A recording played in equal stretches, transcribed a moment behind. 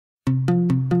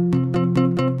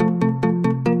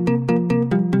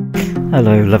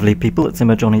Hello lovely people, it's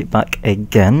Johnny back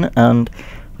again, and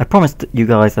I promised you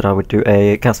guys that I would do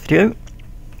a CAS video,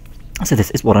 so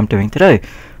this is what I'm doing today.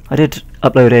 I did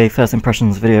upload a first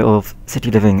impressions video of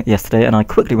city living yesterday, and I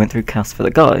quickly went through CAS for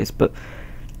the guys, but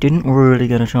didn't really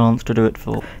get a chance to do it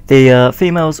for the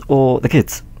females or the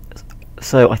kids.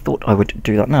 So I thought I would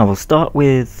do that now. We'll start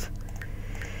with,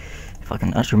 if I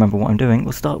can actually remember what I'm doing,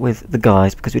 we'll start with the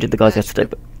guys, because we did the guys yesterday,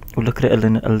 but we'll look at it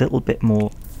in a little bit more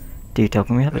detail.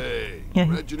 Can we have it? Yeah,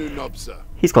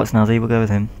 he's quite snazzy, we'll go with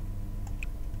him.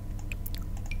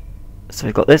 So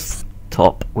we've got this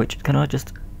top, which, can I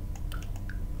just...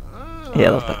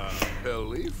 yeah, that's better.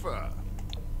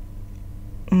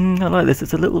 I like this,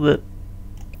 it's a little bit...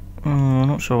 I'm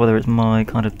not sure whether it's my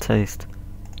kind of taste.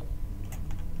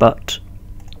 But,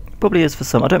 probably is for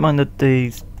some. I don't mind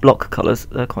these block colours,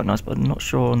 they're quite nice, but I'm not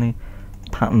sure on the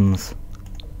patterns.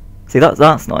 See, that's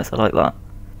nice, I like that.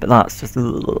 But that's just a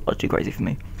little too crazy for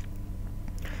me.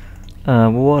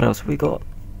 What else have we got?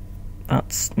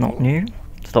 That's not new.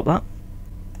 Stop that.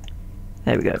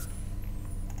 There we go.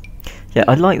 Yeah,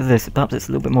 I like this. Perhaps it's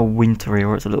a little bit more wintry,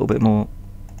 or it's a little bit more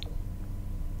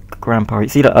grandpa-y.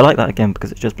 See, I like that again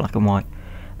because it's just black and white,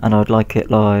 and I'd like it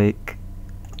like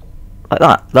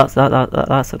that. That's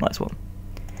a nice one,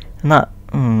 and that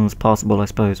is passable, I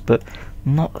suppose. But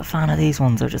not a fan of these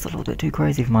ones. They're just a little bit too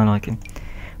crazy for my liking.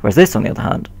 Whereas this, on the other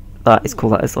hand, that is cool.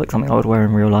 That is like something I would wear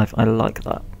in real life. I like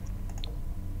that.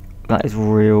 That is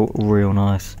real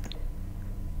nice.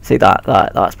 See,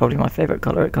 that's probably my favourite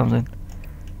colour it comes in.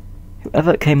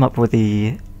 Whoever came up with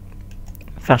the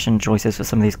fashion choices for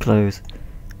some of these clothes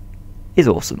is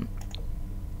awesome.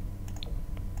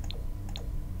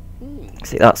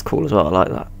 See, that's cool as well. I like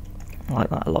that. I like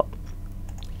that a lot.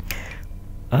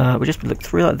 We just looked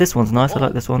through that. This one's nice. I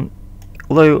like this one.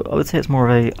 Although I would say it's more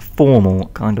of a formal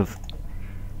kind of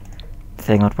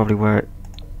thing. I'd probably wear it.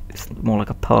 It's more like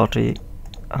a party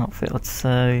outfit, I'd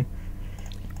say.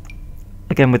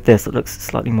 Again, with this, it looks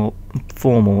slightly more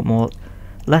formal,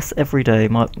 less everyday,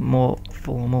 more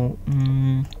formal.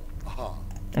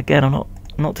 Again, I'm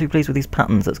not too pleased with these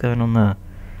patterns that's going on there.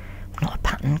 I'm not a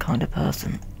pattern kind of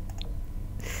person.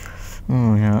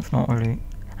 Oh yeah, that's not really.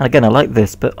 And again, I like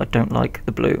this, but I don't like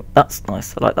the blue. That's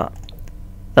nice. I like that.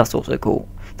 That's also cool.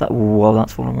 Well,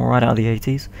 that's fallen right out of the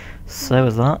 80s. So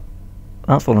is that.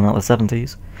 That's fallen out of the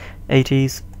 70s.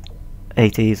 80s,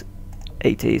 80s,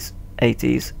 80s,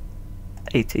 80s,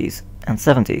 80s, and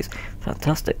 70s.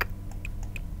 Fantastic.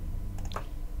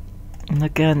 And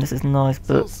again, this is nice,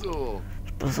 but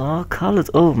bizarre colours.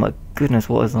 Oh my goodness,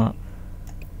 what is that?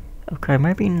 Okay,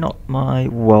 maybe not my.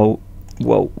 Whoa.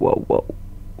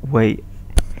 Wait.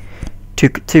 Too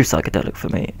psychedelic for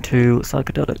me. Too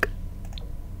psychedelic.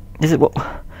 Is it what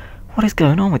is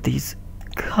going on with these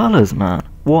colours, man?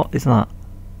 What is that?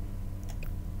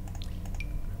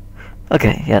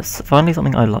 Okay, yes, finally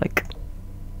something I like.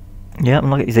 Yeah, I'm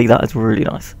like it. See, that is really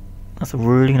nice. That's a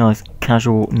really nice,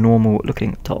 casual, normal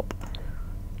looking top.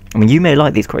 I mean, you may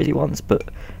like these crazy ones, but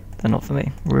they're not for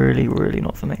me. Really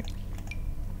not for me.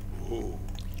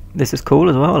 This is cool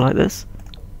as well, I like this.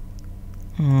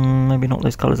 Maybe not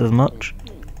those colours as much.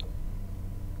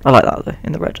 I like that though,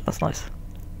 in the red, that's nice.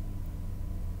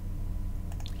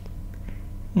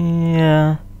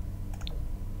 Yeah,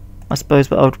 I suppose,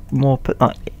 but I would more put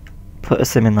a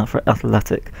sim in that for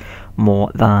athletic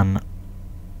more than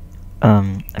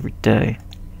every day.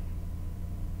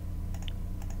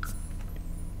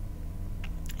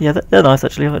 Yeah, they're nice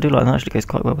actually. I do like that. Actually goes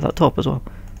quite well with that top as well.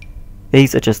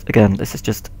 These are just, again, this is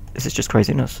just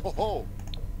craziness.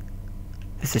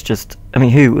 This is just, I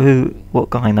mean, what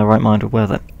guy in their right mind would wear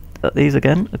them? These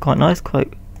again are quite nice.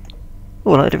 Quite.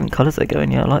 Oh, I like the different colours they go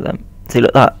in. Yeah, I like them. See,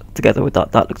 look, that together with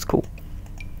that looks cool.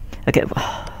 Okay,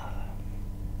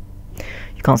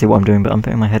 you can't see what I'm doing, but I'm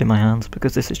putting my head in my hands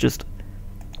because this is just.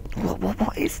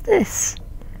 What is this?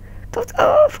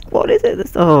 Oh, what is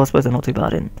it? Oh, I suppose they're not too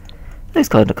bad in those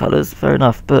kind of colours. Fair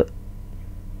enough, but.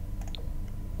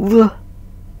 No.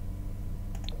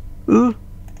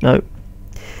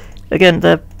 Again,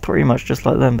 they're pretty much just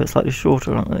like them, but slightly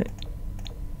shorter, aren't they?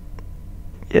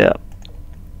 Yeah.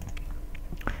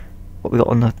 What we got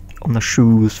on the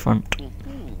shoes front?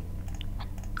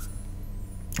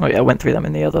 Oh yeah, I went through them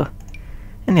in the other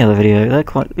video. They're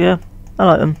quite, yeah, I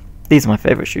like them. These are my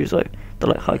favourite shoes though. They're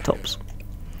like high tops.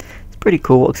 It's pretty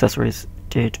cool. What accessories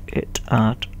did it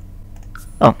add?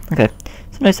 Oh, okay.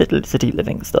 So no city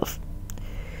living stuff.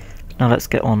 Now let's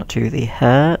get on to the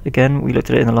hair. Again, we looked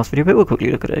at it in the last video, but we'll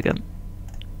quickly look at it again.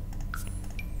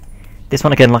 This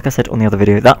one again, like I said on the other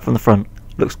video, that from the front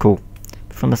looks cool.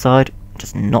 From the side,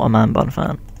 just not a man bun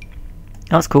fan.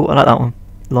 That's cool, I like that one.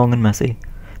 Long and messy.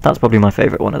 That's probably my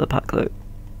favourite one of the pack though.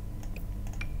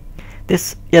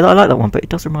 This, yeah, I like that one, but it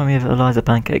does remind me of Eliza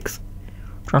Pancakes.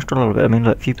 Just a little bit. I mean,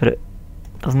 look, if you put it,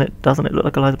 doesn't it look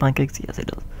like Eliza Pancakes? Yes, it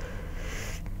does.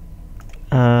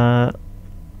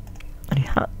 Any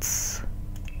hats?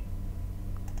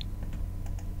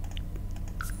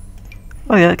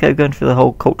 Oh yeah, okay, going for the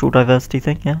whole cultural diversity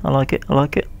thing. Yeah, I like it. I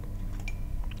like it.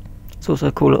 It's also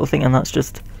a cool little thing, and that's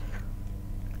just,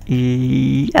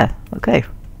 yeah, okay.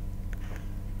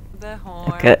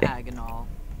 Okay.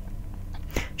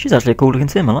 She's actually a cool looking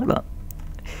sim. I like that.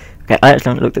 Okay, I actually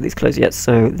haven't looked at these clothes yet,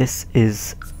 so this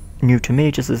is new to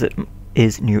me, just as it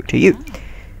is new to you.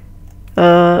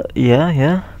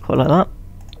 Yeah, quite like that.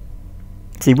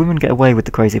 See, women get away with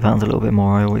the crazy patterns a little bit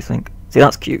more, I always think. See,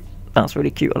 that's cute. That's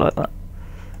really cute, I like that.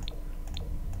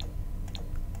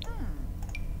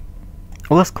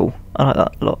 Oh, that's cool. I like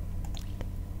that a lot.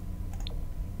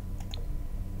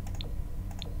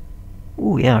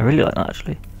 Oh, yeah, I really like that,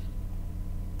 actually.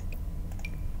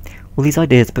 All these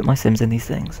ideas to put my Sims in these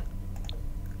things.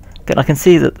 Again, I can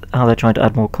see that how they're trying to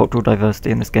add more cultural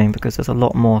diversity in this game, because there's a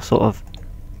lot more sort of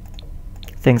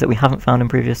things that we haven't found in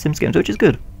previous Sims games, which is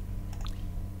good.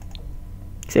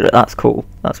 See, look, that's cool.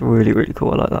 That's really, really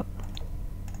cool. I like that.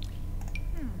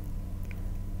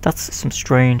 That's some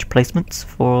strange placements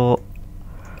for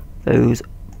those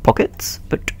pockets,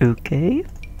 but okay.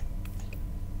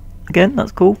 Again,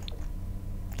 that's cool.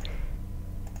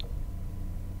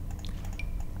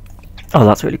 Oh,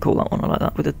 that's really cool, that one. I like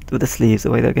that with the sleeves,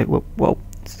 the way they go. Whoa,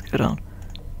 let's go down.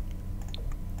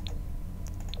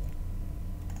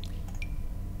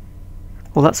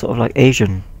 Well, that's sort of like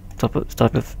Asian type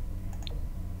of.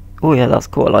 Oh yeah, that's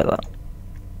cool. I like that.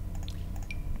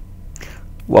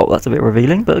 Whoa, that's a bit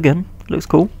revealing, but again, looks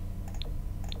cool.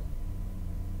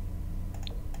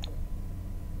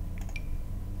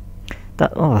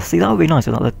 That, oh, see, that would be nice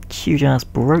without the huge ass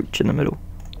brooch in the middle.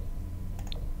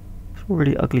 It's a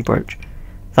really ugly brooch.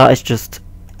 That is just.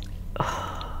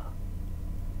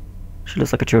 She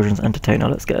looks like a children's entertainer.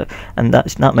 Let's get her. And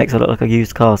that makes her look like a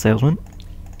used car salesman.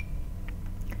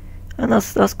 And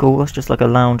that's cool. That's just like a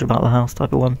lounge about the house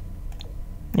type of one.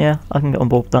 Yeah, I can get on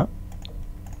board with that.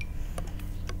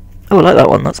 Oh, I like that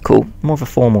one. That's cool. More of a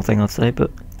formal thing, I'd say,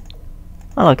 but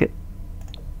I like it.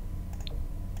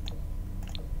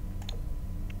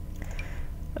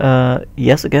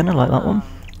 Yes, again, I like that one.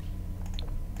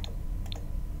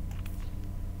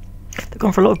 They've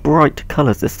gone for a lot of bright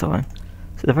colours this time.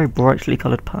 So they're a very brightly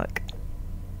coloured pack.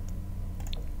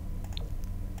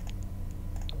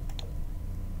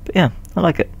 But yeah, I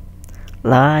like it.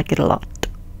 Like it a lot.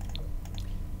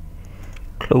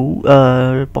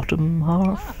 Bottom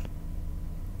half.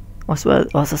 I swear,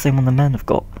 oh, that's the same one the men have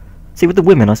got. See, with the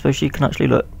women, I suppose she can actually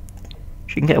look.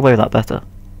 She can get away with that better.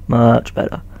 Much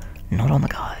better. Not on the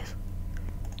guys.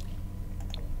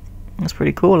 That's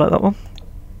pretty cool, I like that one.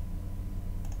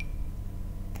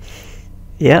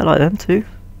 Yeah, I like them too.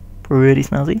 Pretty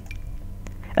snazzy.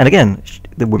 And again,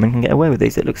 the women can get away with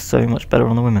these. It looks so much better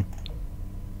on the women.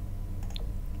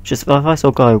 Just if I saw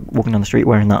a guy walking down the street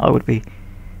wearing that, I would be,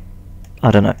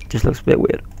 I don't know, just looks a bit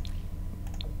weird.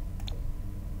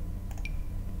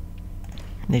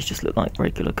 These just look like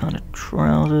regular kind of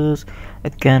trousers.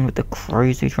 Again with the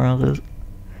crazy trousers.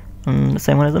 And the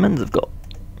same one as the men's have got.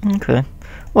 Okay.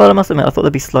 Well, I must admit, I thought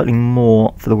there'd be slightly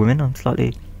more for the women. I'm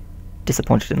slightly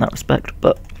disappointed in that respect,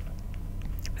 but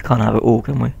we can't have it all,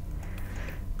 can we?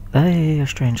 They are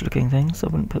strange looking things. I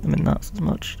wouldn't put them in that as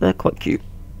much. They're quite cute.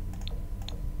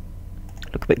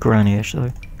 Look a bit granny-ish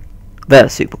though. They're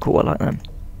super cool, I like them.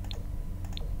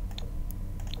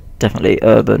 Definitely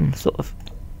urban, sort of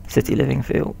city living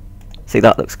feel. See,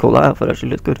 that looks cool, that outfit actually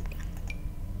looks good.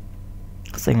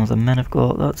 Same ones the men have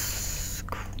got, that's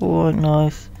quite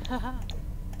nice.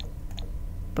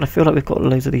 But I feel like we've got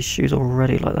loads of these shoes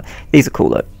already like that. These are cool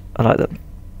though, I like them.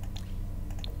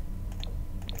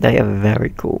 They are very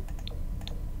cool.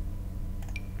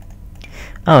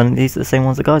 Oh, and these are the same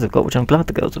ones the guys have got, which I'm glad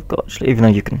the girls have got actually, even though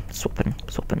you can swap and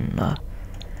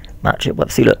match it. Well,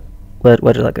 see, look, where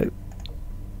did that go?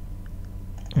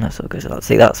 No, so it goes like that.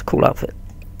 See, that's a cool outfit.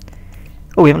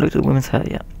 Oh, we haven't looked at the women's hair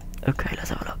yet. Okay, let's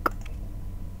have a look.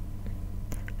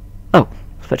 Oh,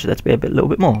 I expected there to be a little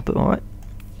bit more, but alright.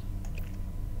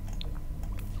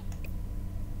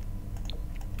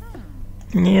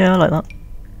 Yeah, I like that.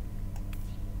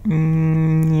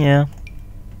 Yeah.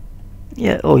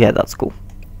 Yeah, oh yeah, that's cool.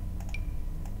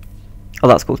 Oh,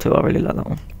 that's cool too, I really like that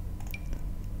one.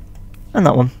 And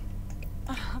that one.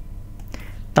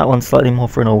 That one's slightly more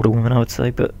for an older woman, I would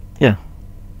say, but yeah.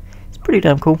 It's pretty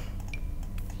damn cool.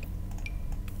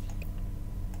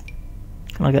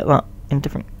 Can I get that in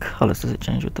different colours? Does it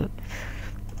change with the...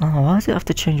 Oh, why does it have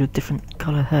to change with different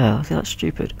colour hair? See, that's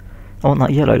stupid. I want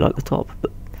that yellow like the top,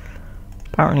 but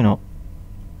apparently not.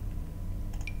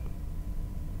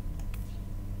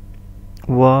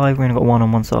 Why have we only got one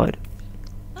on one side?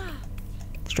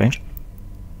 Strange.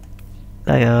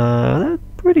 They're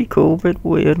pretty cool, bit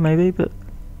weird maybe, but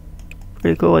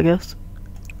pretty cool I guess.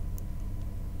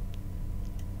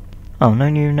 Oh, no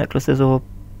new necklaces or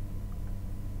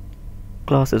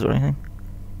glasses or anything.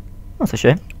 That's a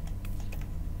shame.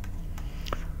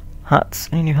 Hats,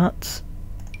 any new hats?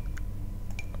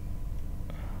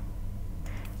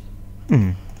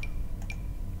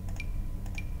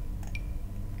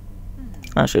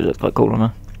 Actually, it looks quite cool on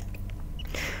her.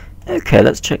 Okay,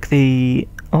 let's check the...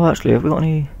 Oh, actually, have we got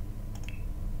any...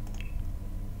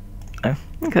 Oh,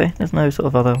 okay, there's no sort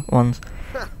of other ones.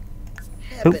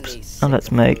 Oops, now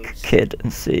let's make Kid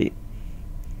and see.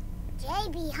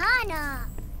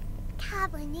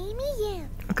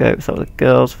 Okay, so the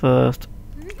girls first.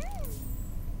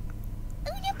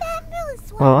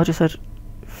 Well, I just said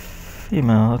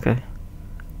female, okay.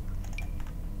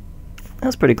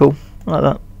 That's pretty cool, I like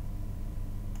that.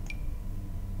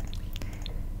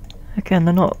 Again,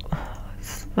 they're not...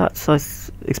 That's, I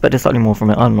expected slightly more from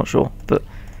it, I'm not sure, but...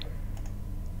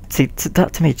 See,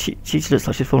 that to me, she looks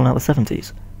like she's fallen out of the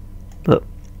 70s. But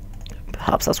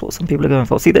perhaps that's what some people are going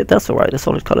for. See, that's alright, the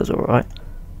solid colours are alright.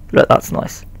 Look, that's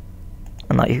nice.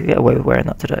 And that you can get away with wearing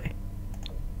that today.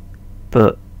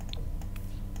 But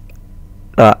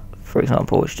that, for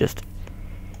example, is just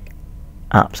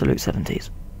absolute 70s.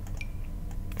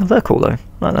 Oh, they're cool though,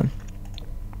 I like them.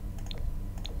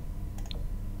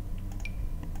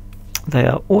 They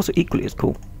are also equally as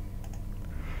cool.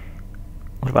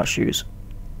 What about shoes?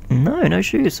 No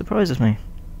shoes, surprises me.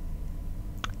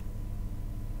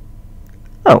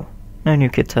 Oh, no new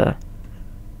Kid's hair.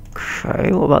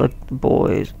 Okay, what about the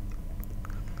boys?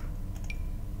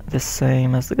 The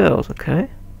same as the girls, okay.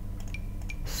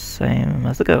 Same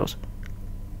as the girls.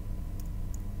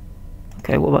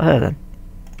 Okay, what about hair then?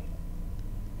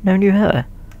 No new hair?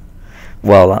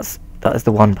 Well, that is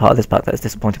the one part of this pack that has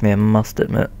disappointed me, I must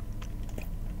admit.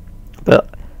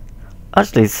 But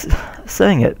actually,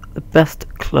 saying it, the best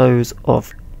clothes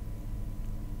of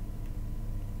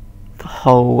the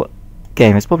whole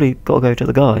game has probably got to go to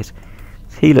the guys.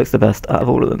 He looks the best out of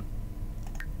all of them.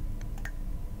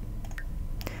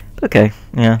 Okay,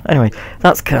 yeah, anyway,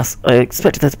 that's CAS. I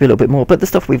expected there to be a little bit more, but the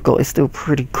stuff we've got is still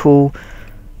pretty cool.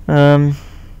 You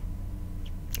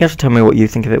have to tell me what you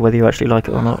think of it, whether you actually like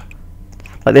it or not.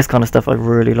 Like this kind of stuff I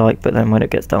really like, but then when it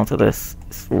gets down to this,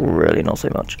 it's really not so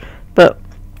much. But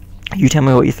you tell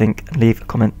me what you think, and leave a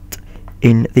comment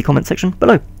in the comment section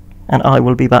below. And I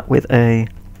will be back with a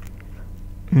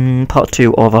part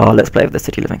 2 of our Let's Play of the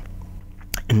City Living.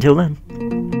 Until then.